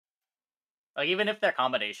Like, even if their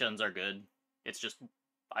combinations are good, it's just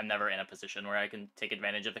I'm never in a position where I can take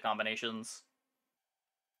advantage of the combinations.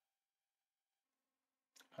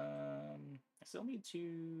 I still need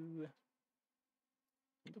to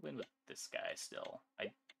win with this guy still.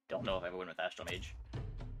 I don't know if I ever win with Astral Mage.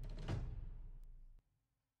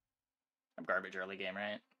 I'm garbage early game,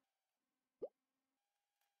 right?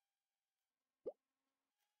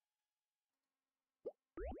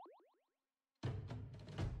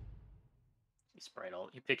 You Sprite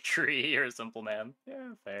ult. You pick Tree, you're a simple man.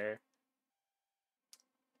 Yeah, fair.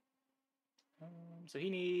 So he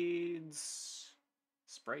needs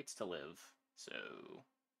sprites to live. So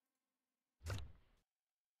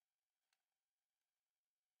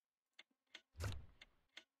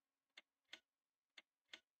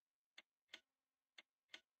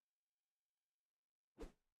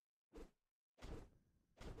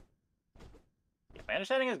yeah, my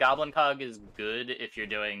understanding is Goblin Cog is good if you're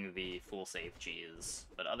doing the full save cheese,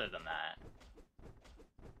 but other than that,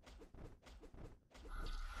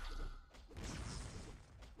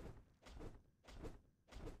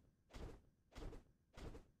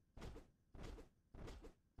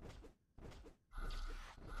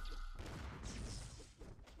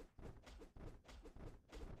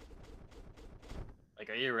 like,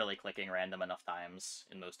 are you really clicking random enough times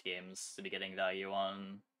in most games to be getting value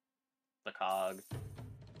on the cog?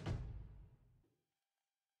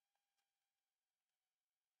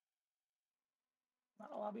 Not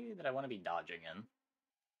a lobby that I want to be dodging in.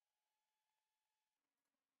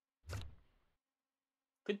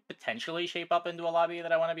 Could potentially shape up into a lobby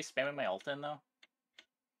that I want to be spamming my ult in, though.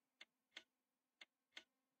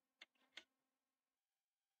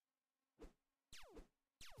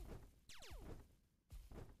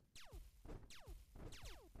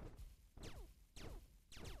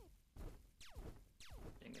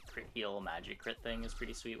 I think the crit heal magic crit thing is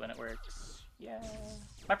pretty sweet when it works. Yeah.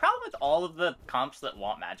 My problem with all of the comps that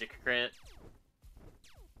want magic crit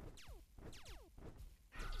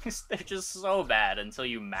is they're just so bad until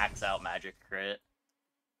you max out magic crit.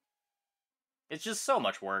 It's just so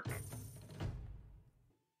much work.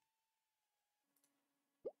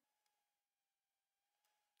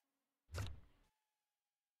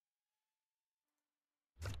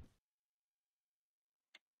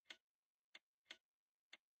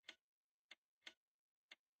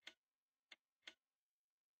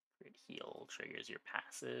 Crit heal triggers your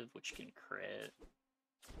passive, which can crit.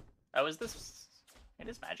 Oh, is this... It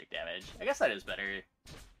is magic damage. I guess that is better.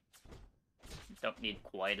 Don't need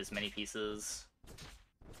quite as many pieces.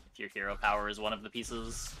 If your hero power is one of the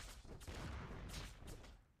pieces.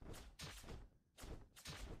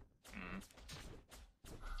 Hmm.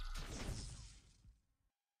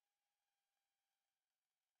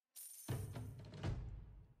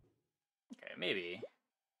 Okay, maybe.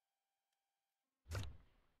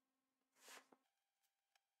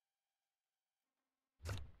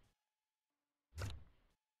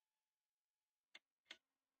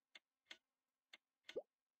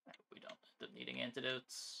 We don't end up needing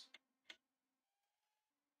antidotes.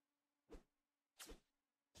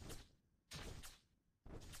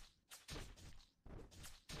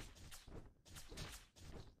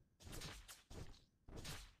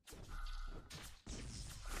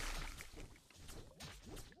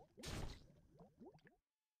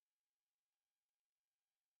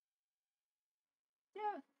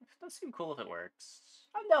 Yeah, it does seem cool if it works.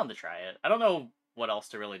 I'm down to try it. I don't know what else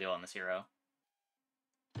to really do on this hero.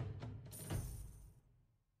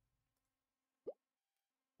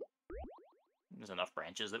 There's enough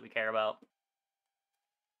branches that we care about.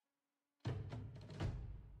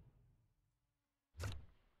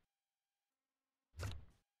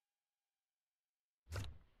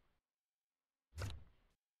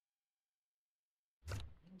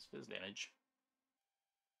 It's fizz damage.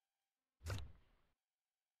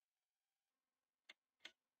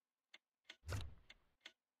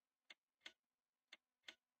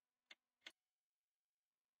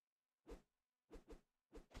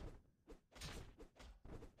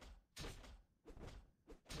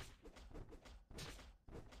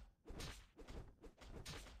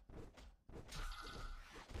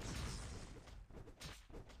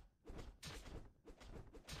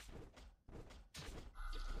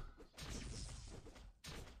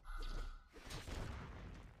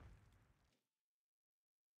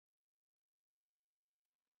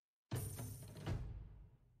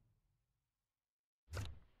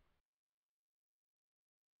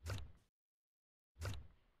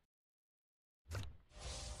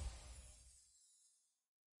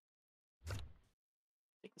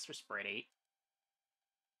 Take this for Sprite 8.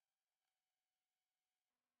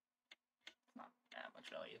 Not that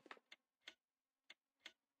much value.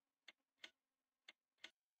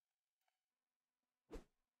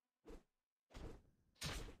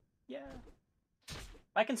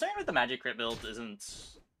 My concern with the magic crit builds isn't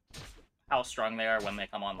how strong they are when they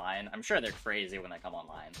come online. I'm sure they're crazy when they come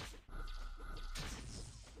online.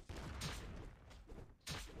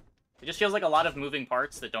 It just feels like a lot of moving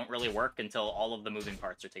parts that don't really work until all of the moving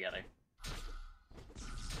parts are together.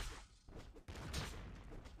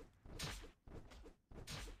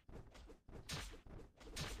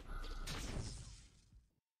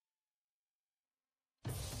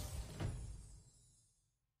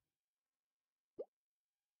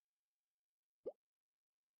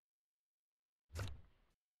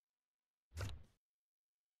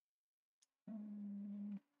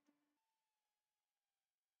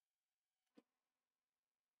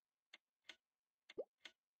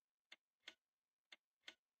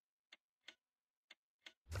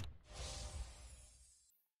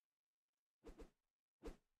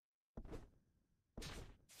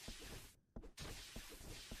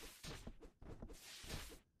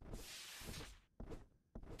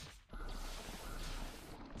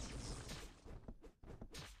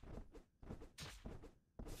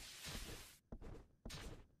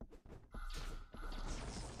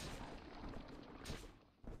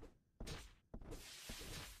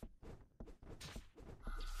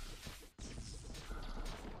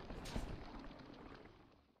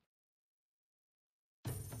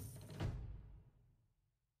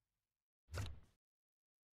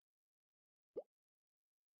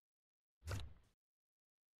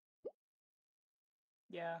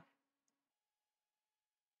 Yeah.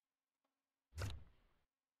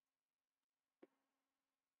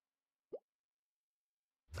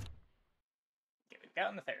 Okay, we've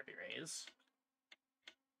gotten the therapy raise.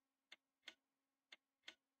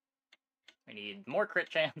 We need more crit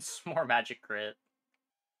chance, more magic crit.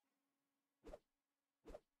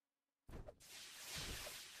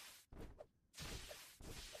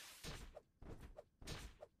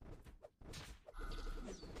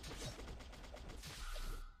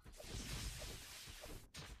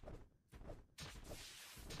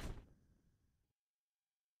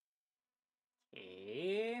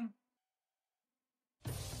 Okay.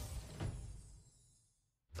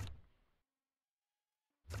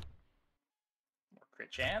 More crit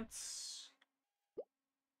chance.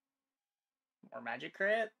 More magic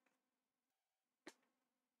crit.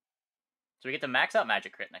 So we get to max out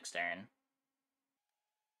magic crit next turn.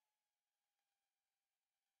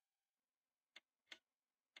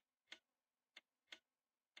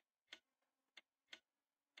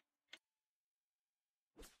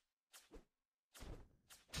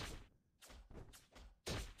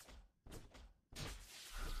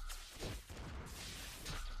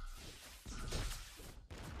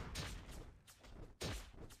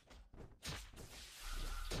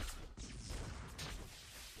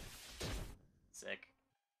 Sick.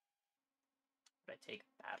 Would I take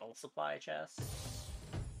battle supply chests?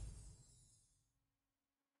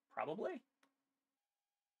 Probably.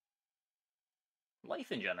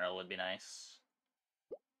 Life in general would be nice.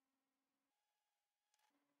 Do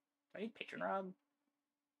I need patron rod?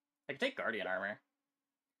 I could take guardian armor.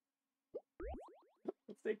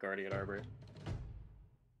 Let's take guardian armor.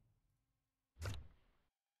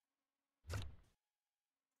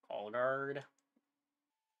 Call guard.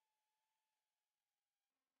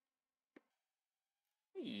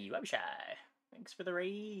 Hey, Webshy. Thanks for the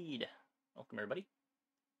raid. Welcome, everybody.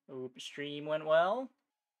 Hope your stream went well.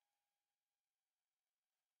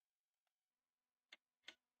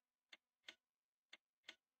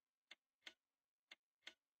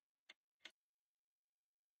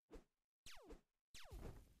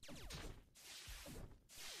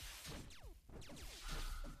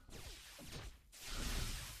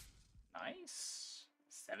 Nice.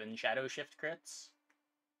 7 shadow shift crits.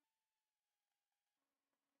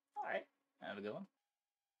 Alright, have a good one.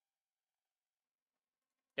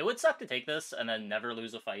 It would suck to take this and then never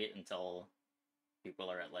lose a fight until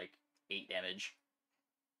people are at like 8 damage.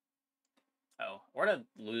 Oh, or to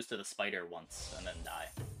lose to the spider once and then die.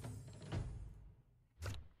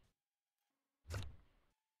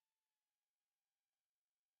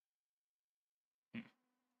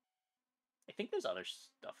 I think there's other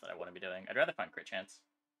stuff that I want to be doing. I'd rather find crit chance.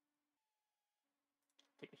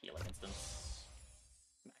 Take the healing instance.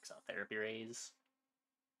 Max out therapy raise.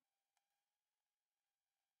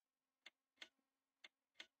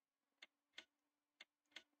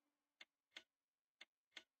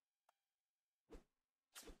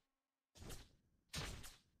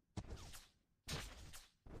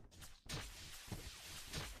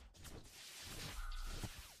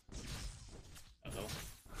 Uh-oh.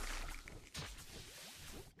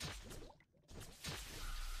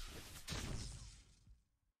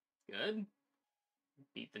 Good.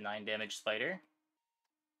 Beat the 9 damage spider.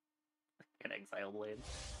 An Exile Blade.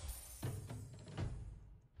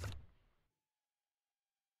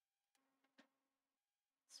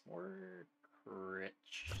 It's more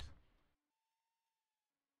rich.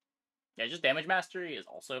 Yeah, just damage mastery is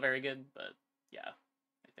also very good, but yeah,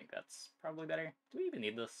 I think that's probably better. Do we even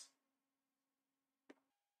need this?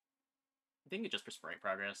 I think it's just for Sprite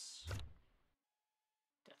progress.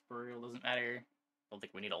 Death Burial doesn't matter. Don't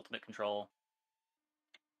think we need ultimate control.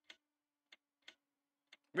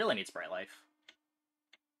 Really need Sprite life.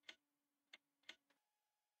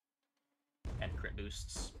 And crit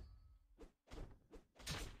boosts.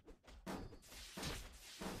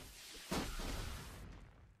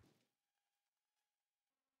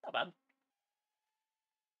 Not bad.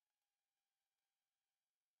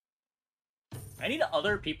 I need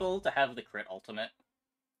other people to have the crit ultimate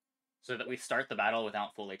so that we start the battle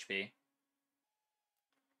without full HP.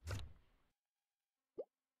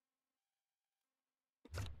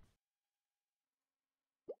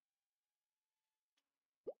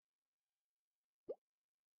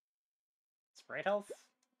 Sprite health?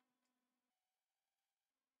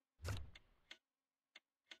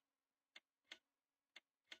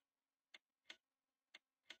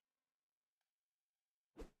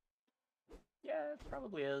 Yeah, it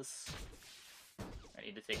probably is. I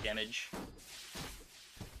need to take damage.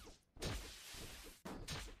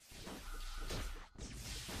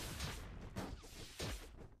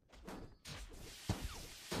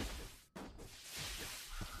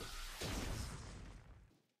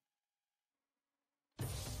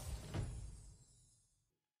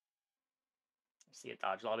 See a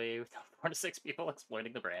dodge lobby with 4 to 6 people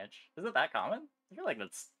exploiting the branch. Isn't it that common? I feel like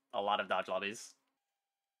that's a lot of dodge lobbies.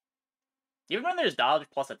 Even when there's dodge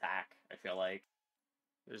plus attack, I feel like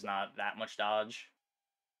there's not that much dodge.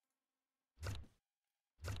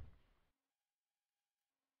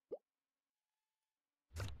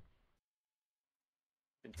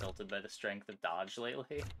 Been tilted by the strength of dodge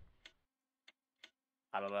lately.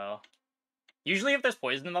 I don't know. Usually if there's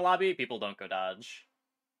poison in the lobby, people don't go dodge.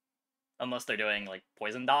 Unless they're doing, like,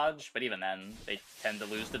 poison dodge, but even then, they tend to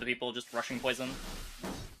lose to the people just rushing poison.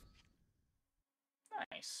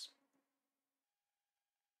 Nice.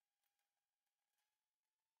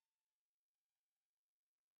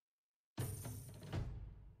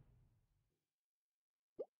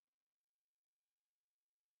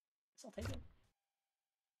 Guess I'll take it.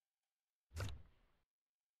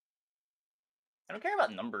 I don't care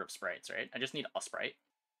about number of sprites, right? I just need a sprite.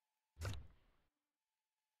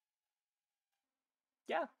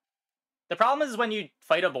 Yeah. The problem is when you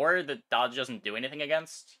fight a board that dodge doesn't do anything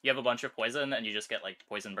against, you have a bunch of poison and you just get, like,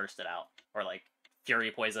 poison bursted out. Or, like,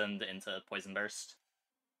 fury poisoned into poison burst.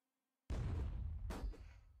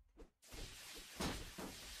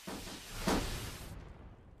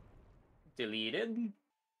 Deleted?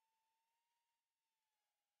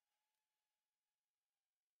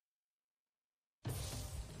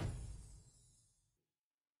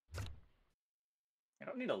 I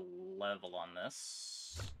don't need a level on this.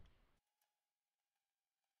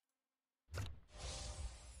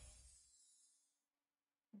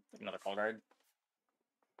 Another call guard.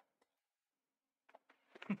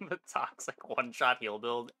 The toxic one-shot heal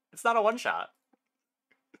build. It's not a one-shot.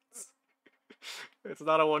 It's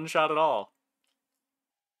not a one-shot at all.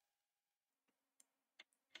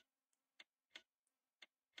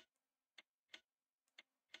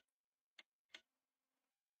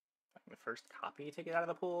 The first copy to get out of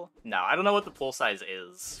the pool? No, I don't know what the pool size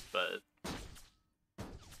is, but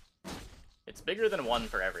it's bigger than one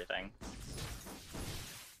for everything.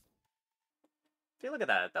 See, look at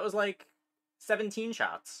that. That was like 17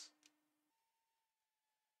 shots.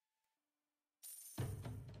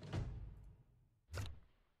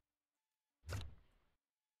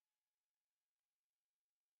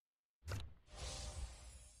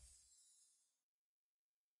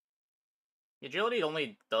 The agility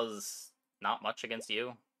only does not much against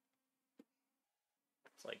you.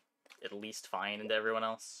 It's like at least fine into everyone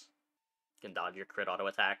else. You can dodge your crit auto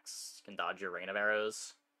attacks. You can dodge your rain of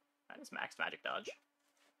arrows. That is max magic dodge.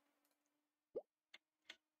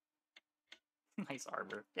 Nice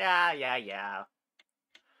armor. Yeah.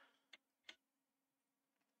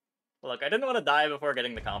 Look, I didn't want to die before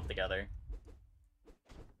getting the comp together.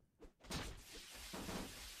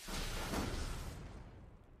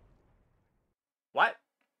 What?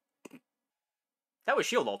 That was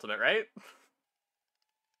shield ultimate, right?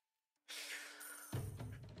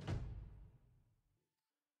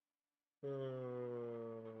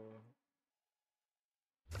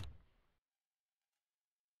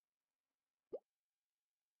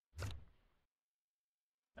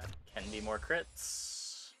 That can be more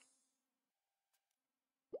crits.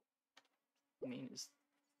 I mean,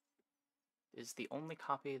 is the only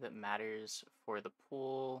copy that matters for the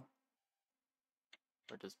pool,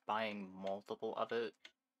 or does buying multiple of it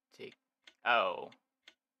take... Oh.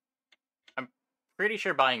 I'm pretty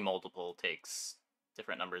sure buying multiple takes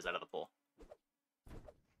different numbers out of the pool.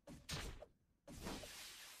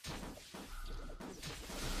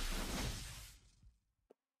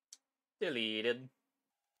 Deleted.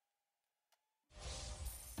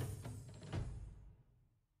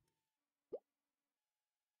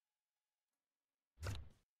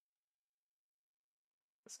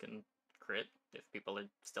 This can crit if people are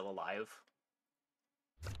still alive.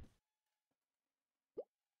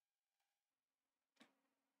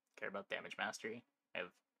 Care about damage mastery. I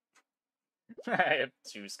have I have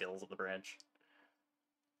 2 skills of the branch.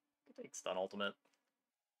 Take stun ultimate.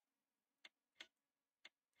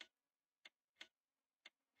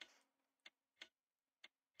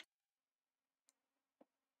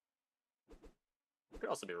 Could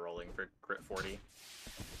also be rolling for crit 40.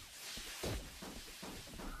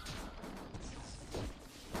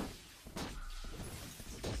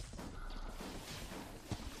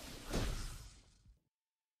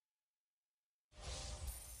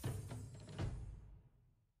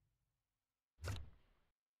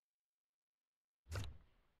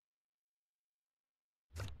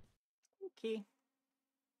 Okay.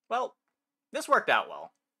 Well, this worked out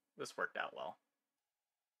well. This worked out well.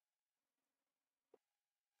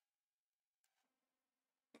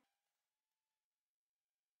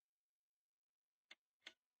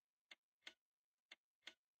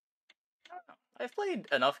 I've played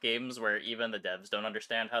enough games where even the devs don't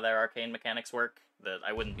understand how their arcane mechanics work that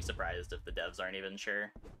I wouldn't be surprised if the devs aren't even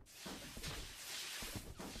sure.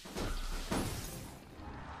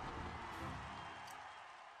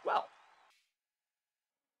 Well,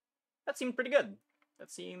 that seemed pretty good. That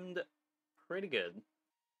seemed pretty good.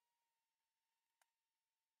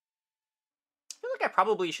 I feel like I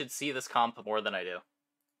probably should see this comp more than I do.